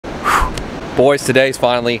Boys, today's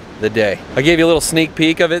finally the day. I gave you a little sneak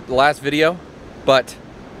peek of it the last video, but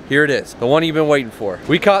here it is, the one you've been waiting for.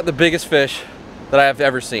 We caught the biggest fish that I have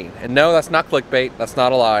ever seen. And no, that's not clickbait, that's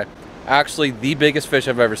not a lie. Actually, the biggest fish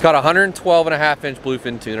I've ever seen. Caught a 112.5-inch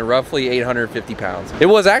bluefin tuna, roughly 850 pounds. It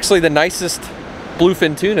was actually the nicest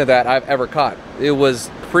bluefin tuna that I've ever caught. It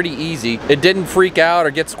was pretty easy. It didn't freak out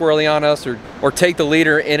or get squirrely on us or take the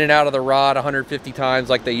leader in and out of the rod 150 times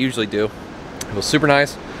like they usually do. It was super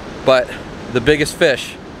nice, but the biggest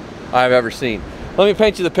fish I've ever seen. Let me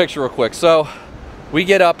paint you the picture real quick. So we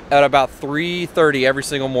get up at about 3:30 every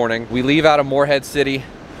single morning. We leave out of Morehead City.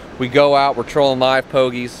 We go out, we're trolling live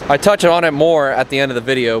pogies. I touch on it more at the end of the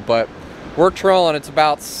video, but we're trolling. It's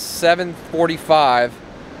about 7:45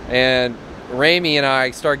 and Ramey and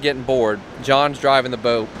I start getting bored. John's driving the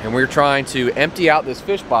boat and we're trying to empty out this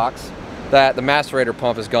fish box that the macerator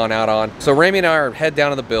pump has gone out on. So Ramey and I are head down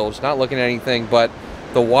to the bilge, not looking at anything but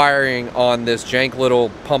the wiring on this jank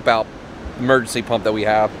little pump out emergency pump that we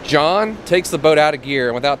have. John takes the boat out of gear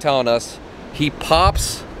and without telling us, he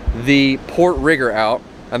pops the port rigger out,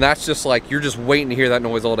 and that's just like, you're just waiting to hear that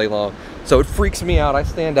noise all day long. So it freaks me out. I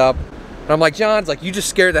stand up and I'm like, John's like, you just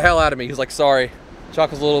scared the hell out of me. He's like, sorry.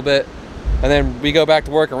 Chuckles a little bit. And then we go back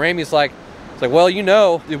to work and Ramey's like, it's like, well, you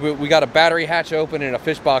know, we got a battery hatch open and a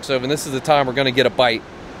fish box open. This is the time we're gonna get a bite.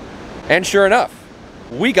 And sure enough,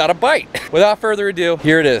 we got a bite. Without further ado,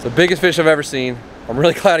 here it is, the biggest fish I've ever seen. I'm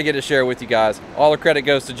really glad to get to share it with you guys. All the credit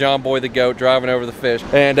goes to John Boy the goat driving over the fish.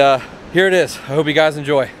 And here it is. I hope you guys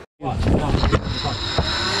enjoy. Well,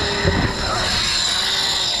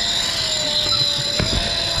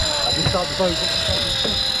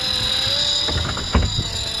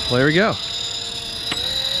 there we go.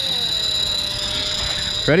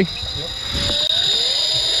 Ready? Yep.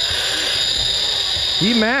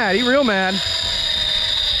 He mad, he real mad.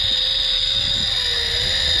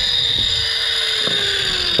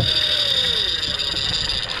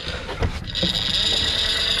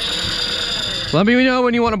 Let me know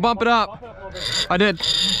when you want to bump it up. I did.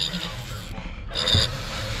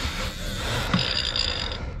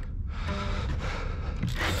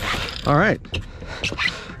 All right.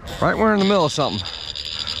 Right, we're in the middle of something.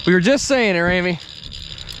 We were just saying it, Ramey.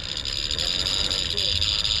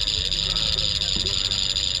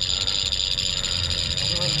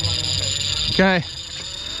 Okay.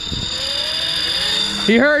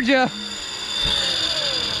 He heard you.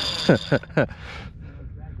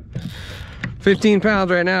 15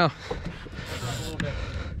 pounds right now.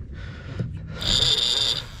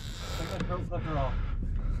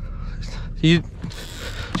 Do you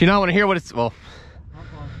not want to hear what it's, well,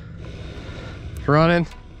 running.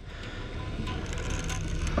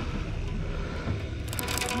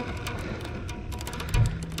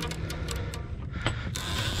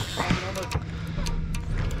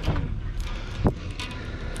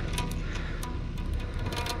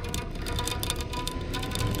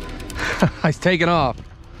 He's taking off.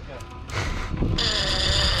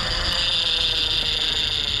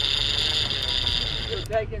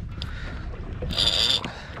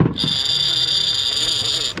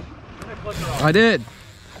 I did.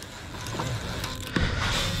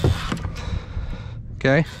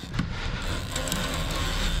 Okay.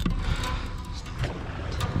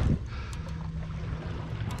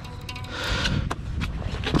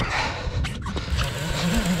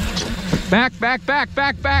 Back, back, back,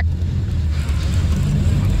 back, back.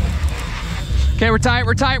 Okay, we're tight,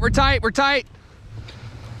 we're tight, we're tight, we're tight.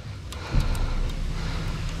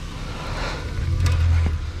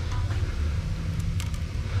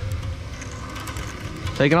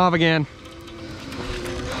 Taking off again.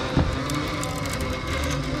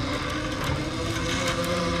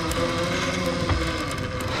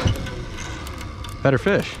 Better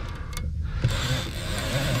fish.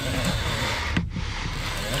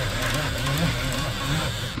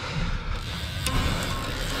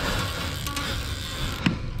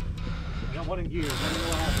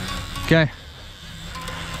 Okay.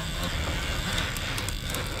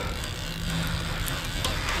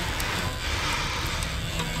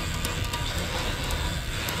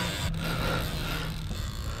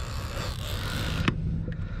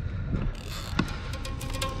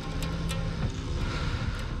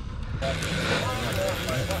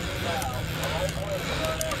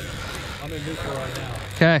 I'm in neutral right now.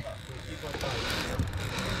 Okay.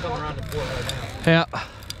 Coming around the port right now. Yeah.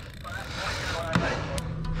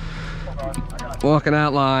 Walking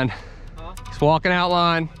out line. Huh? He's walking out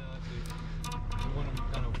line.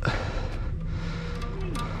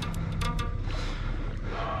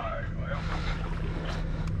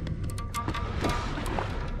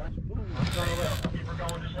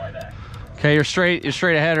 Okay, you're straight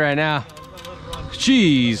ahead right now.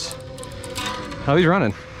 cheese. Oh, he's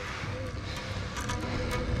running.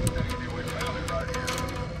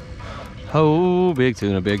 Oh, big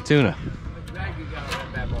tuna, big tuna.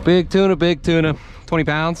 Big tuna, big tuna. 20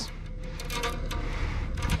 pounds.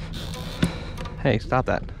 Hey, stop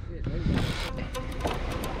that.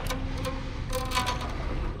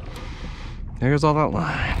 There goes all that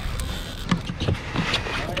line.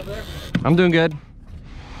 I'm doing good.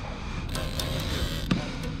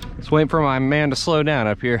 Just waiting for my man to slow down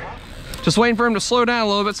up here. Just waiting for him to slow down a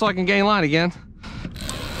little bit so I can gain line again.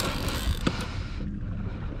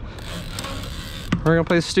 We're gonna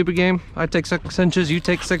play this stupid game. I take 6 inches, you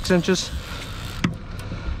take 6 inches.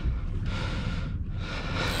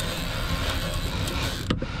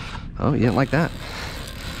 Oh, you didn't like that.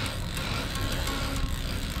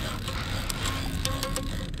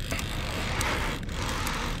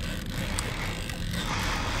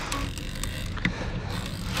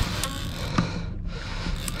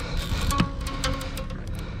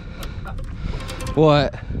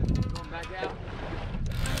 What?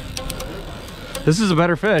 This is a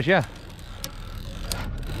better fish, yeah.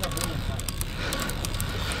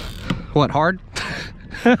 What, hard?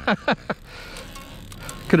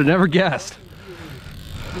 Could have never guessed.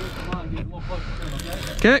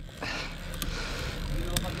 Okay.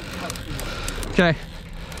 Okay.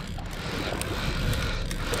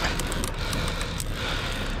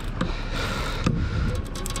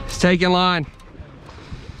 He's taking line.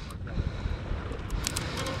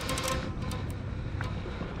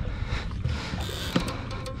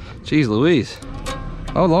 Jeez Louise.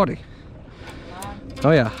 Oh lordy.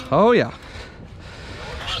 Oh yeah. Oh yeah.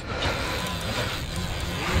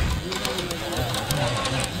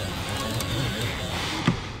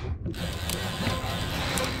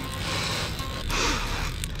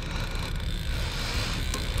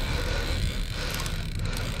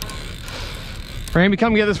 Ramey,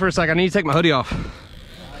 come get this for a second. I need to take my hoodie off.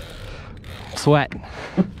 Sweat.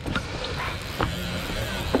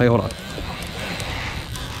 Hey, hold on.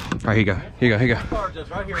 All right, here you go. Here you go. Here you go. Charge us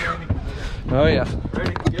right here, Ramey. Oh yeah.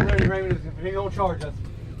 Ready? Get ready, Ramey. He gonna charge us.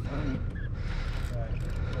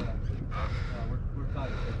 We're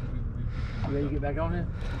tight. You ready to get back on it?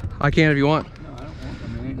 I can if you want. No, I don't want to. I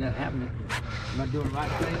mean, ain't nothing happening. Am I doing the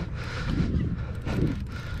right thing?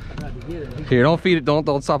 I tried to get it. Here, don't feed it.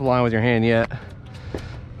 Don't stop the line with your hand yet.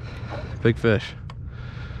 Big fish.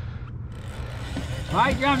 All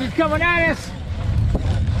right, John, he's coming at us.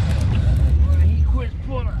 He quit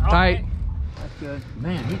pulling. All Tight. right. That's good.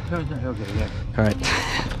 Man, he turns the okay, yeah. All right.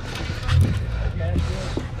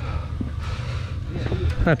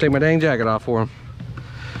 I have to take my dang jacket off for him.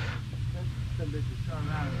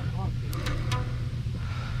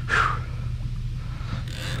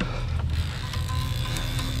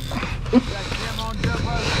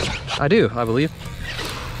 I do, I believe.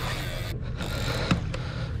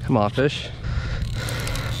 Come on, fish.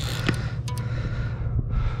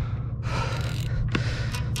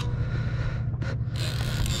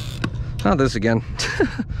 Not this again.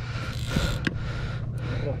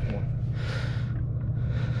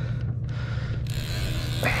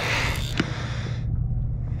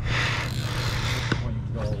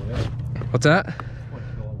 What's that?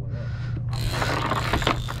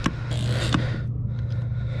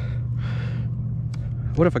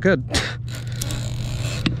 What if I could?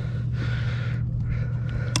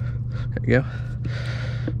 There you go.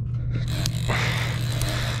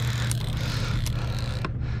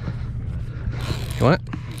 You want it?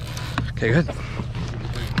 Okay, good. Go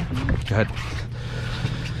ahead.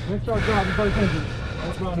 Let's start driving both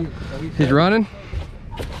engines. He's running?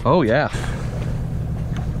 Oh yeah.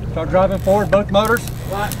 Start driving forward, both motors.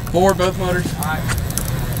 Right. Forward, both motors. All right.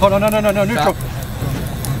 Hold on, no, neutral. Stop.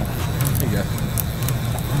 There you go.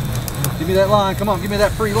 Give me that line. Come on, give me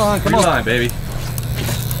that free line. Come Free on. line, baby.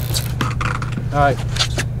 All right.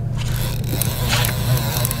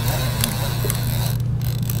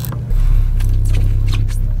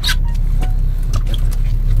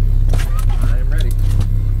 I'm ready.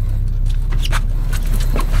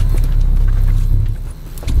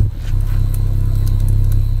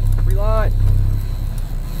 Free line.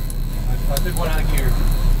 I took one out of gear.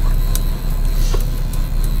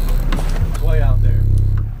 It's way out there.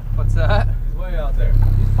 What's that? It's way out there.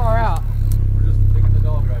 He's far out. We're just picking the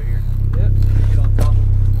dog right here. Yep. Get on top of him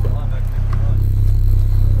before the line back and run.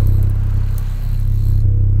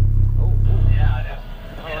 Oh, Yeah, I just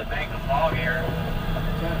hit a bank of fog here.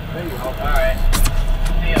 Alright.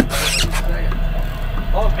 See ya.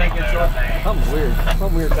 Dog's making sure. something weird.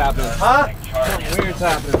 Something weird's happening. Huh? Something weird's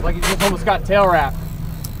happening. Like he just almost got tail wrapped.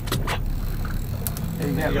 You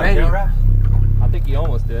Yeah, got man, tail wrap? I think he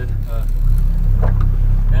almost did.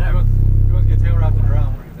 He wants to get tail wrapped in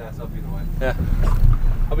around where his ass up either way. Yeah.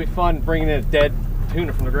 It'll be fun bringing in a dead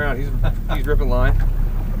tuna from the ground. He's ripping line.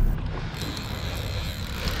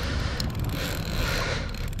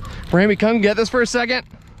 Rammy, come get this for a second.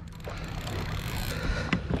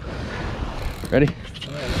 Ready?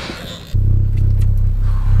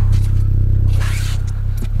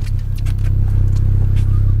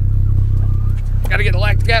 Gotta get the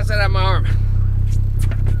lactic acid out of my arm.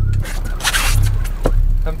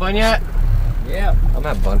 Having fun yet? Yeah. I'm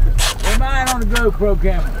having fun. We're mine on the GoPro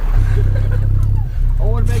camera. I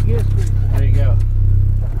want to make history. There you go.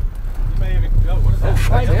 You may even go. What is that?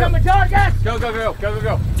 Hey, That's come and charge us! Go, go, go, go, go,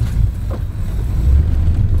 go.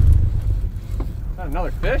 Is that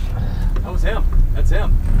another fish? That was him. That's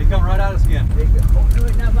him. He come right out of skin. There you go. Do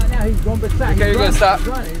it now, by now. He's going beside. Okay, you're gonna stop. He's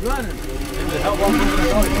running. He's running. Help walk over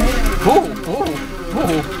the Ooh, ooh,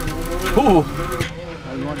 ooh, ooh.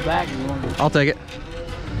 Oh, you want it back? You want it? I'll take it.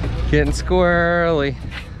 Getting squirrely.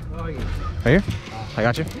 Oh, yeah. Right here? I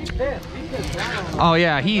got you. He's pissed. He's just down. Oh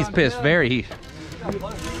yeah, he's pissed. Very. I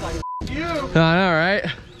know, right?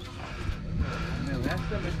 Man, that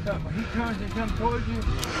stuff is tough. When he turns and comes towards you.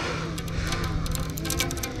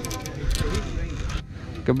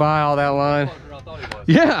 Goodbye, all that line.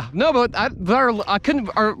 Yeah, no, but I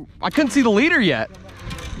couldn't see the leader yet.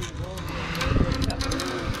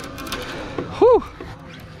 Whew.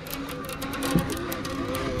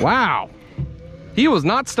 Wow. He was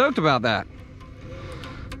not stoked about that.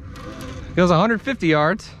 It was 150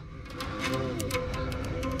 yards.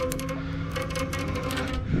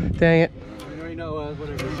 Dang it. You already know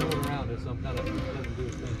whatever he's going around is some kind of doesn't do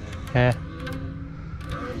his thing there. Yeah.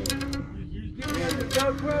 Did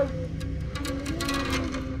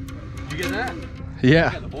you get that? Yeah.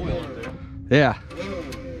 You got the boil over there. Yeah.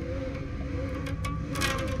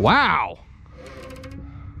 Wow.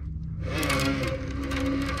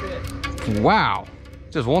 Wow.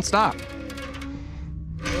 Just won't stop. Just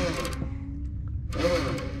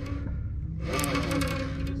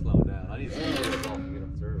slow down. I need to see this off and get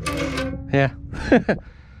observed. Yeah.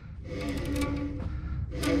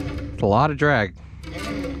 It's a lot of drag.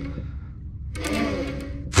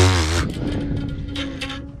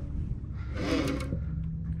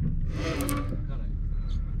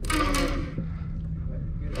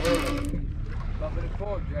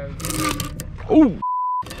 Ooh.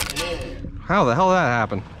 How the hell did that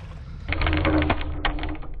happen?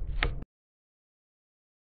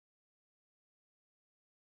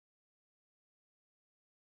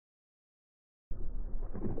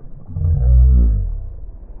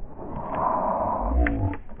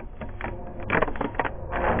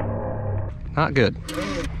 Not good.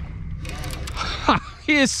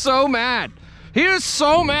 He is so mad. He is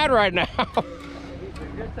so mad right now.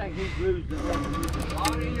 Good thing he's losing.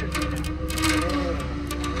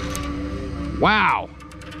 Wow.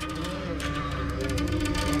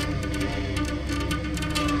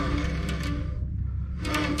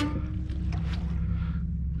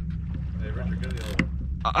 Hey, Richard, go the other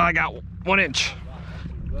way. I got 1 inch.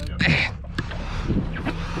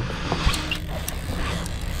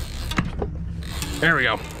 There we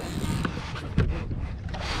go.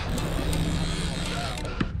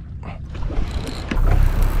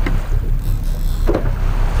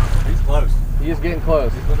 He's close. He is getting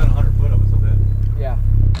close. He's within 100 foot of us, I bet. Yeah.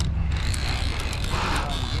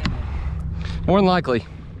 More than likely.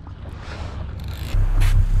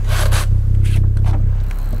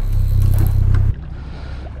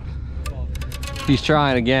 He's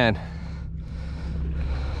trying again.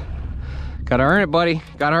 Gotta earn it, buddy.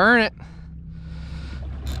 Gotta earn it.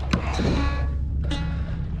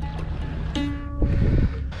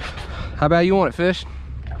 How about you want it, fish?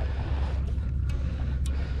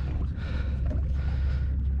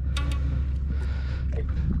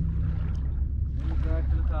 Right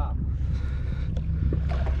to the top.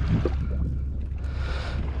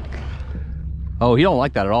 Oh, he don't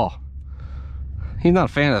like that at all. He's not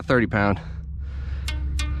a fan of the 30-pound.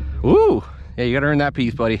 Ooh, yeah, you gotta earn that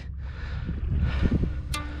piece, buddy.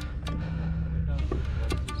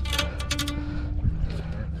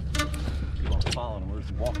 Keep on following him. We're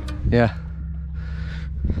just walking. Yeah.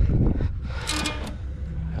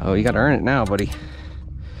 Oh, you gotta earn it now, buddy.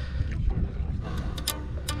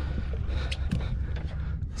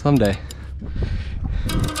 Someday.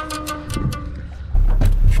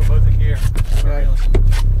 We're both in gear. Okay.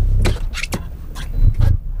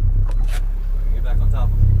 Get back on top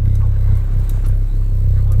of him.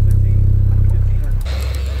 115.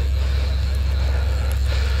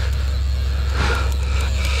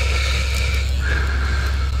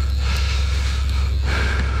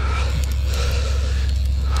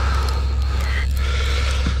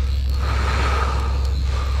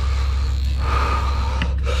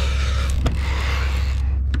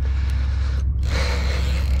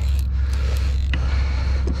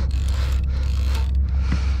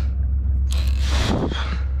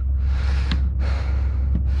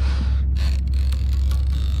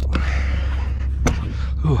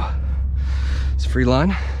 free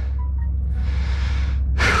line.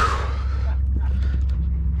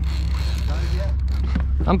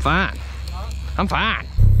 I'm fine. I'm fine.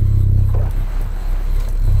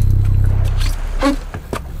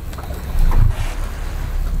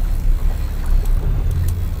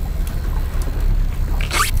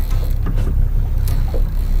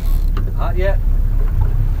 Hot yet?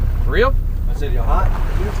 For real? I said, you hot?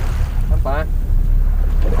 I'm fine.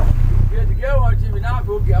 Good to go, aren't you? Not,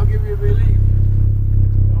 I'll give you a relief.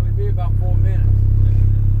 It'll only be about 4 minutes.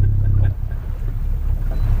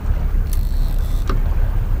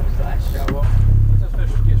 What's that shovel? Let's just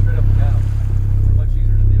fish get straight up and down. It's much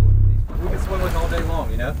easier to deal with. We can swim with all day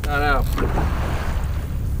long, you know? I know.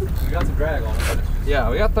 We got some drag on it. Yeah,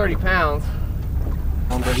 we got 30 pounds.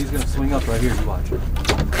 But he's gonna swing up right here, you watch.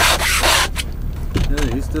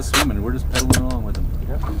 Yeah, he's still swimming. We're just pedaling along with him.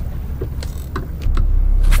 Yep. So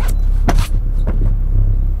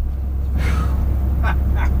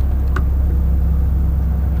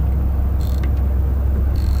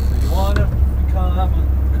you want to become a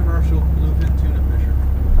commercial bluefin tuna fisher?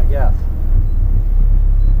 I guess.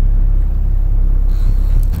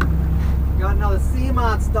 Got another sea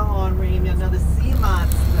monster on, Remy. Another sea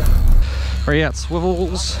monster. Where you at,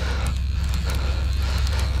 swivels?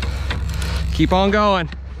 Keep on going.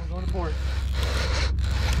 I'm going to port.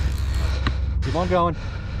 Keep on going.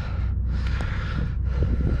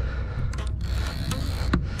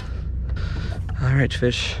 All right,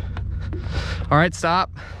 fish. All right,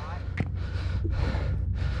 stop.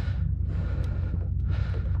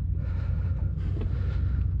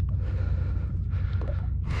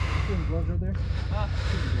 Gloves right there?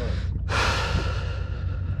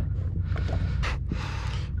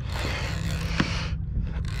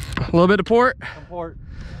 A little bit of port. Come port.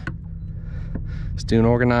 Just doing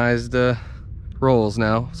organized rolls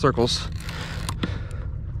now, circles.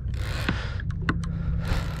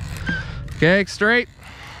 Okay, straight.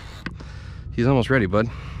 He's almost ready, bud.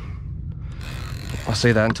 I'll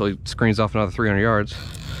say that until he screens off another 300 yards.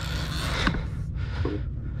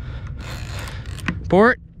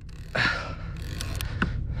 Port.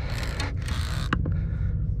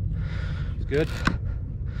 He's good.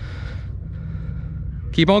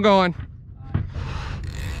 Keep on going.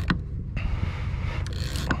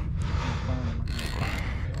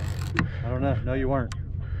 I don't know. No, you weren't.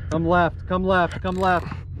 Come left. Come left. Come left.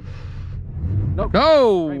 Nope.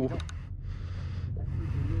 No!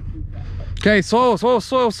 Okay, slow, slow,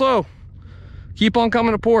 slow, slow. Keep on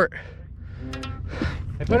coming to port.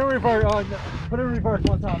 Hey, put it in reverse. Put it in reverse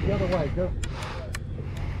one time. The other way. Go.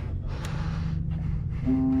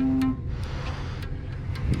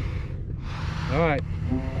 All right.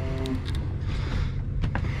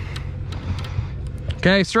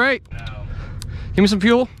 Okay, straight. Give me some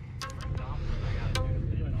fuel.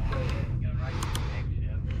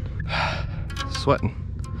 Sweating.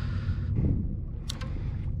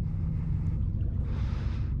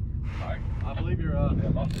 I believe you're not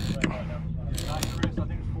Chris. I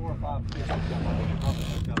think it's 4 or 5 fish.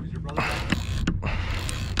 Is your brother?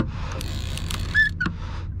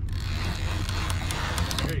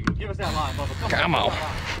 There you go. Give us that line, Bubba. Come on.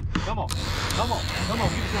 Come on. Come on. Come on.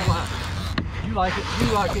 Give us that line. You like it. You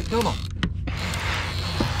like it. Come on.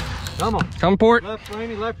 Come on. Come port. Left,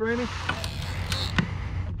 Randy. Left, Randy.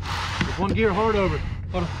 Just one gear hard over.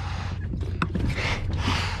 Hold on.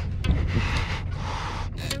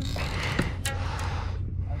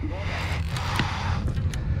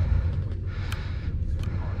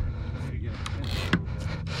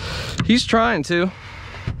 He's trying to.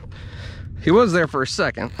 He was there for a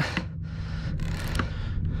second.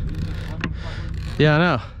 Yeah, I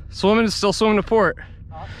know. Swimming is still swimming to port.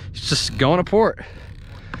 He's just going to port.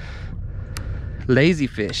 Lazy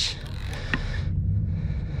fish.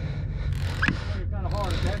 Kind of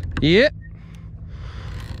hard, okay? Yep.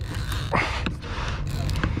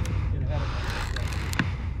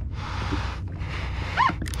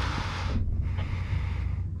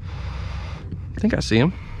 I think I see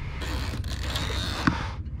him.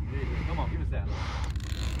 Come on, give us that.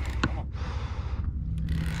 Come on.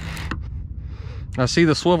 I see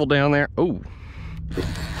the swivel down there. Oh.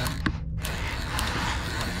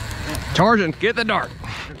 Charging, get the dart.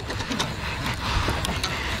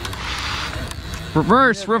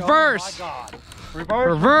 Reverse, reverse. Oh my God. Reverse,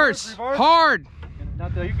 Reverse, hard.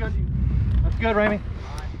 Not there, you good. That's good, Ramy.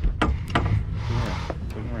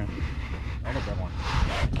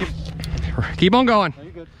 Keep on going. No,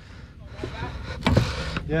 you good.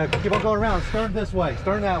 Yeah, keep on going around. Stern this way,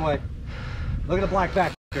 stern that way. Look at the black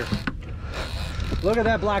back here. Look at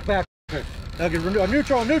that black back here. Okay,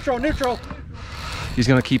 neutral, neutral, neutral. He's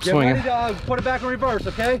gonna keep Get swinging. ready to put it back in reverse,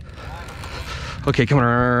 okay? Okay, come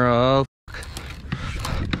on.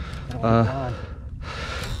 All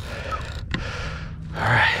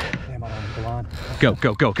right. Go,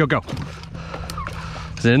 go, go, go, go.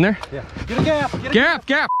 Is it in there? Yeah. Get a gap. Get a Gap,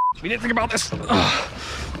 gap. We didn't think about this. Ugh.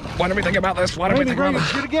 Why didn't we think about this? Why didn't we think about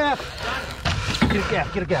this? Get a gap. Get a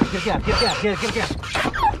gap. Get a gap. Get a gap. Get a gap. Get a gap.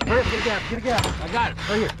 Hurry up, get a gap. Get a gap. I got it.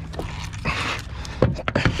 Right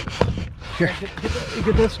here. Here.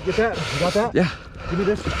 Get this. Get that. You got that? Yeah. Give me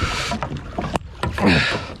this.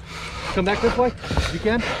 Come back this way. If you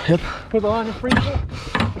can. Yep. Put it on your free.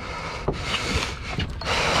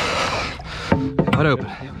 Wide open.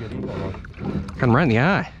 Got him right in the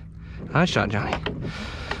eye. Eye shot, Johnny.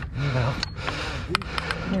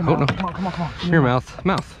 Oh no. Come on, come on, come on. Your mouth.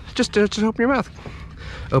 Mouth. Just open your mouth.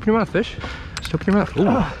 Open your mouth, fish. Just open your mouth.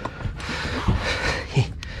 Ooh.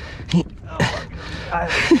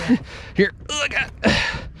 Here. Look at.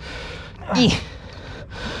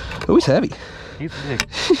 Oh, he's heavy. He's big.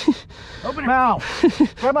 Open your mouth.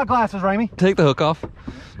 Grab my glasses, Ramey. Take the hook off.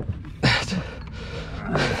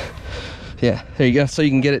 Yeah, there you go. So you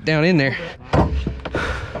can get it down in there.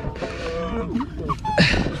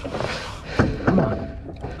 Come on.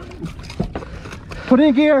 Put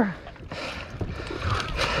in gear.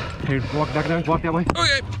 Here, walk back there. Walk that way.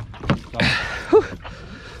 Okay.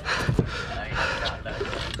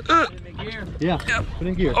 Yeah. Yep. Put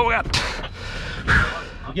in gear. Oh God.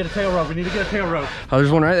 Get a tail rope. We need to get a tail rope. Oh, there's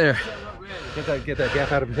one right there. Get that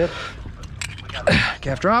gap out of his hip.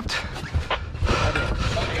 Gaff dropped.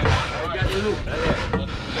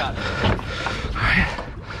 Alright.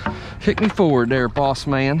 Kick me forward there, boss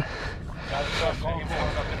man.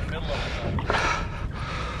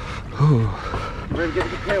 Ooh. Ready to get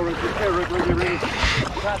the tail rope. Get the tail rope. Ready.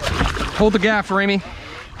 Hold the gaff, Ramey.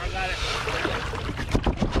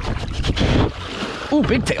 Ooh,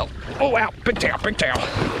 big tail. Oh, wow. Big tail, big tail.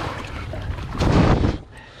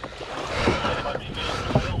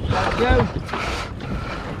 Go.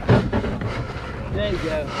 There you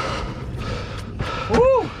go.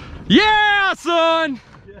 Woo! Yeah, son!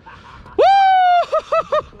 Yeah.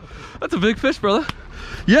 Woo! That's a big fish, brother.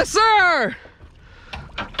 Yes, sir!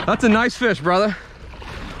 That's a nice fish, brother.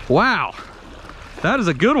 Wow. That is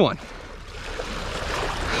a good one.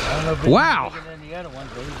 Wow.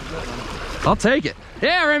 I'll take it.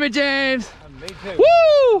 Yeah, Remy James.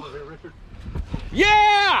 Woo!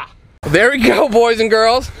 Yeah! There we go, boys and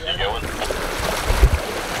girls.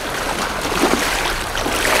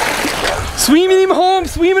 Swimming him home,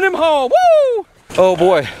 swimming him home. Woo! Oh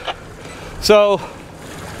boy. So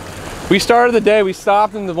we started the day, we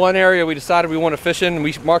stopped in the one area we decided we want to fish in, and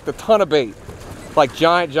we marked a ton of bait, like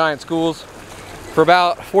giant schools. For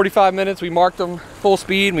about 45 minutes, we marked them full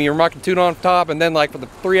speed, and we were marking tuna on top, and then like for the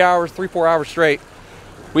 3 hours, 4 hours straight,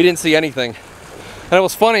 we didn't see anything. And it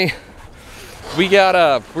was funny,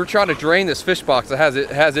 we're trying to drain this fish box that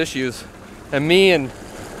has issues, and me and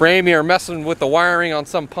Ramey are messing with the wiring on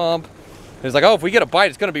some pump. And it's like, oh, if we get a bite,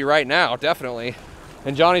 it's gonna be right now, definitely.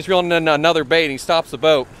 And Johnny's reeling in another bait, and he stops the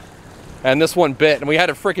boat, and this one bit, and we had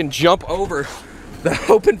to freaking jump over the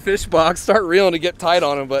open fish box, start reeling to get tight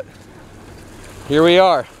on him, but here we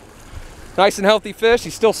are. Nice and healthy fish.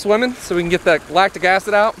 He's still swimming, so we can get that lactic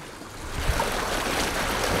acid out.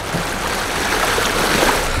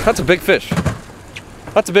 That's a big fish.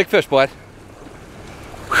 That's a big fish, bud.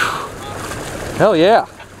 Whew. Hell yeah.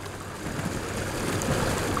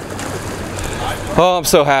 Oh, I'm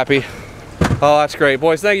so happy. Oh, that's great.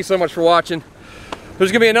 Boys, thank you so much for watching.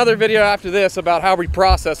 There's gonna be another video after this about how we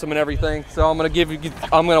process them and everything. So I'm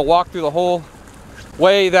gonna walk through the whole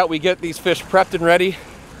way that we get these fish prepped and ready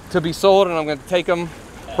to be sold, and I'm gonna take them,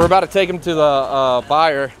 we're about to take them to the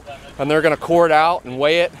buyer, and they're gonna core it out and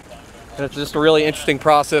weigh it. And it's just a really interesting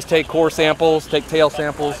process. Take core samples, take tail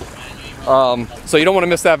samples. So you don't wanna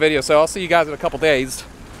miss that video. So I'll see you guys in a couple days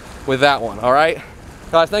with that one, all right?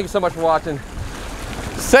 Guys, thank you so much for watching.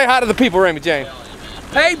 Say hi to the people, Remy Jane.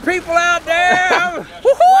 Hey, people out there!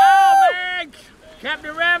 Wow, man!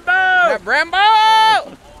 Captain Rambo!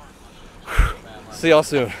 Rambo! See y'all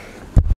soon.